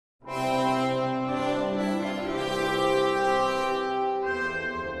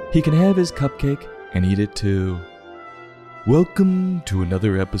he can have his cupcake and eat it too. Welcome to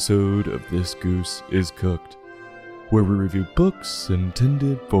another episode of This Goose is Cooked, where we review books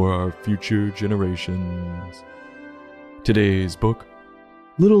intended for our future generations. Today's book,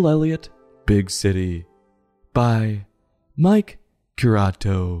 Little Elliot, Big City, by Mike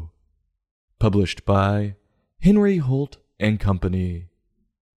Curato, published by Henry Holt and Company.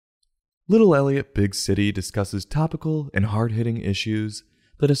 Little Elliot, Big City discusses topical and hard-hitting issues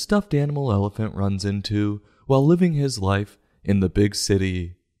that a stuffed animal elephant runs into while living his life in the big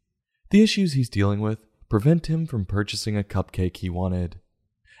city. The issues he's dealing with prevent him from purchasing a cupcake he wanted.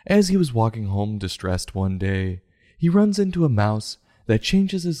 As he was walking home distressed one day, he runs into a mouse that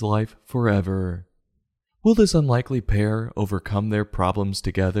changes his life forever. Will this unlikely pair overcome their problems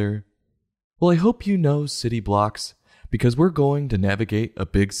together? Well, I hope you know city blocks, because we're going to navigate a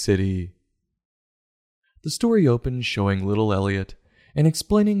big city. The story opens showing Little Elliot and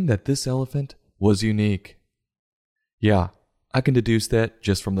explaining that this elephant was unique. Yeah, I can deduce that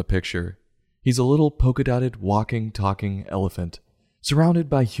just from the picture. He's a little polka-dotted, walking, talking elephant, surrounded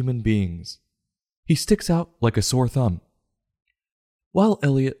by human beings. He sticks out like a sore thumb. While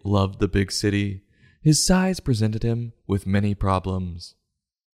Elliot loved the big city, his size presented him with many problems,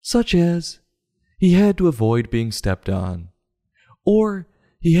 such as he had to avoid being stepped on, or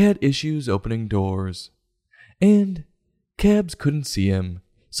he had issues opening doors, and cabs couldn't see him,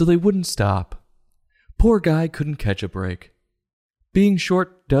 so they wouldn't stop. Poor guy couldn't catch a break. Being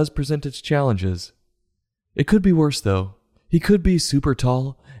short does present its challenges. It could be worse, though. He could be super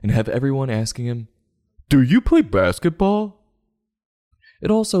tall and have everyone asking him, "Do you play basketball?"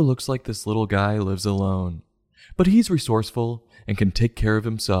 It also looks like this little guy lives alone, but he's resourceful and can take care of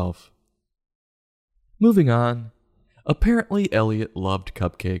himself. Moving on, apparently Elliot loved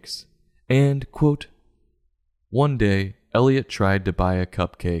cupcakes, and, quote, one day Elliot tried to buy a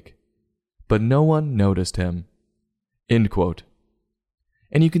cupcake, but no one noticed him, end quote.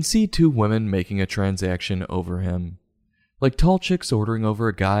 And you can see two women making a transaction over him, like tall chicks ordering over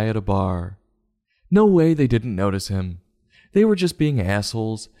a guy at a bar. No way they didn't notice him. They were just being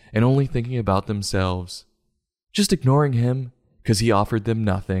assholes and only thinking about themselves, just ignoring him because he offered them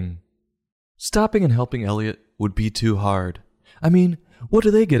nothing. Stopping and helping Elliot would be too hard. I mean, what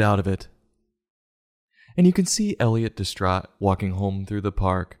do they get out of it? And you can see Elliot distraught walking home through the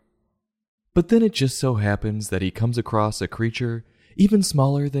park. But then it just so happens that he comes across a creature even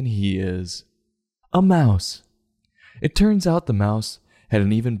smaller than he is. A mouse. It turns out the mouse had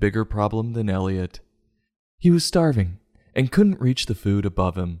an even bigger problem than Elliot. He was starving and couldn't reach the food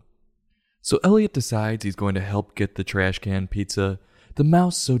above him. So Elliot decides he's going to help get the trash can pizza the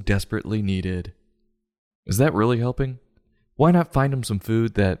mouse so desperately needed. Is that really helping? Why not find him some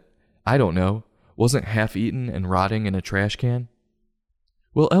food that, I don't know, wasn't half-eaten and rotting in a trash can?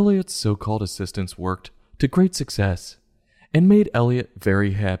 Well, Elliot's so-called assistance worked to great success and made Elliot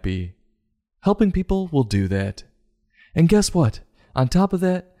very happy. Helping people will do that. And guess what? On top of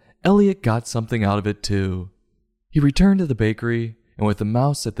that, Elliot got something out of it too. He returned to the bakery, and with the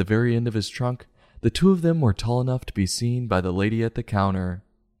mouse at the very end of his trunk, the two of them were tall enough to be seen by the lady at the counter.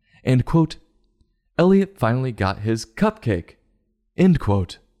 And, quote, Elliot finally got his cupcake, end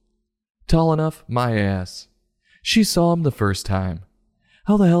quote. Tall enough, my ass. She saw him the first time.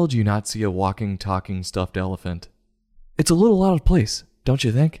 How the hell do you not see a walking, talking stuffed elephant? It's a little out of place, don't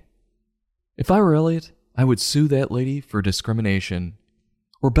you think? If I were Elliot, I would sue that lady for discrimination.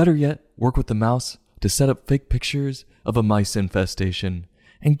 Or better yet, work with the mouse to set up fake pictures of a mice infestation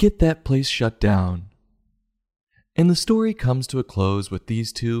and get that place shut down. And the story comes to a close with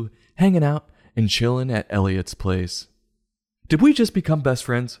these two hanging out and chilling at Elliot's place. Did we just become best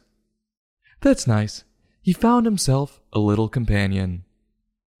friends? That's nice. He found himself a little companion.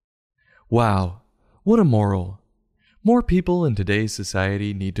 Wow, what a moral. More people in today's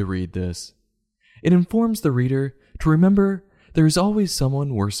society need to read this. It informs the reader to remember there is always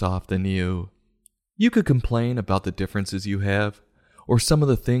someone worse off than you. You could complain about the differences you have, or some of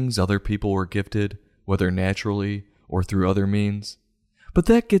the things other people were gifted, whether naturally or through other means, but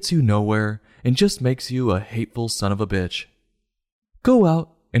that gets you nowhere and just makes you a hateful son of a bitch. Go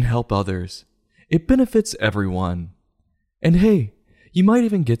out and help others. It benefits everyone. And hey, you might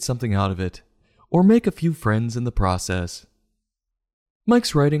even get something out of it, or make a few friends in the process.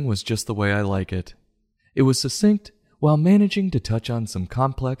 Mike's writing was just the way I like it. It was succinct while managing to touch on some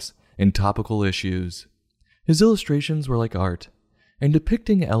complex and topical issues. His illustrations were like art, and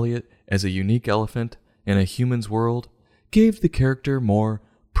depicting Elliot as a unique elephant in a human's world gave the character more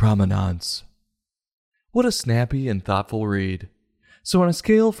prominence. What a snappy and thoughtful read. So on a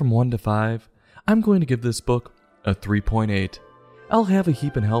scale from 1 to 5, I'm going to give this book a 3.8. I'll have a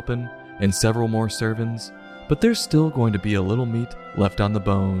heapin' helpin' and several more servings, but there's still going to be a little meat left on the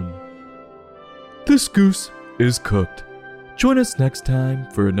bone. This goose is cooked. Join us next time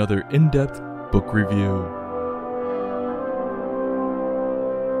for another in-depth book review.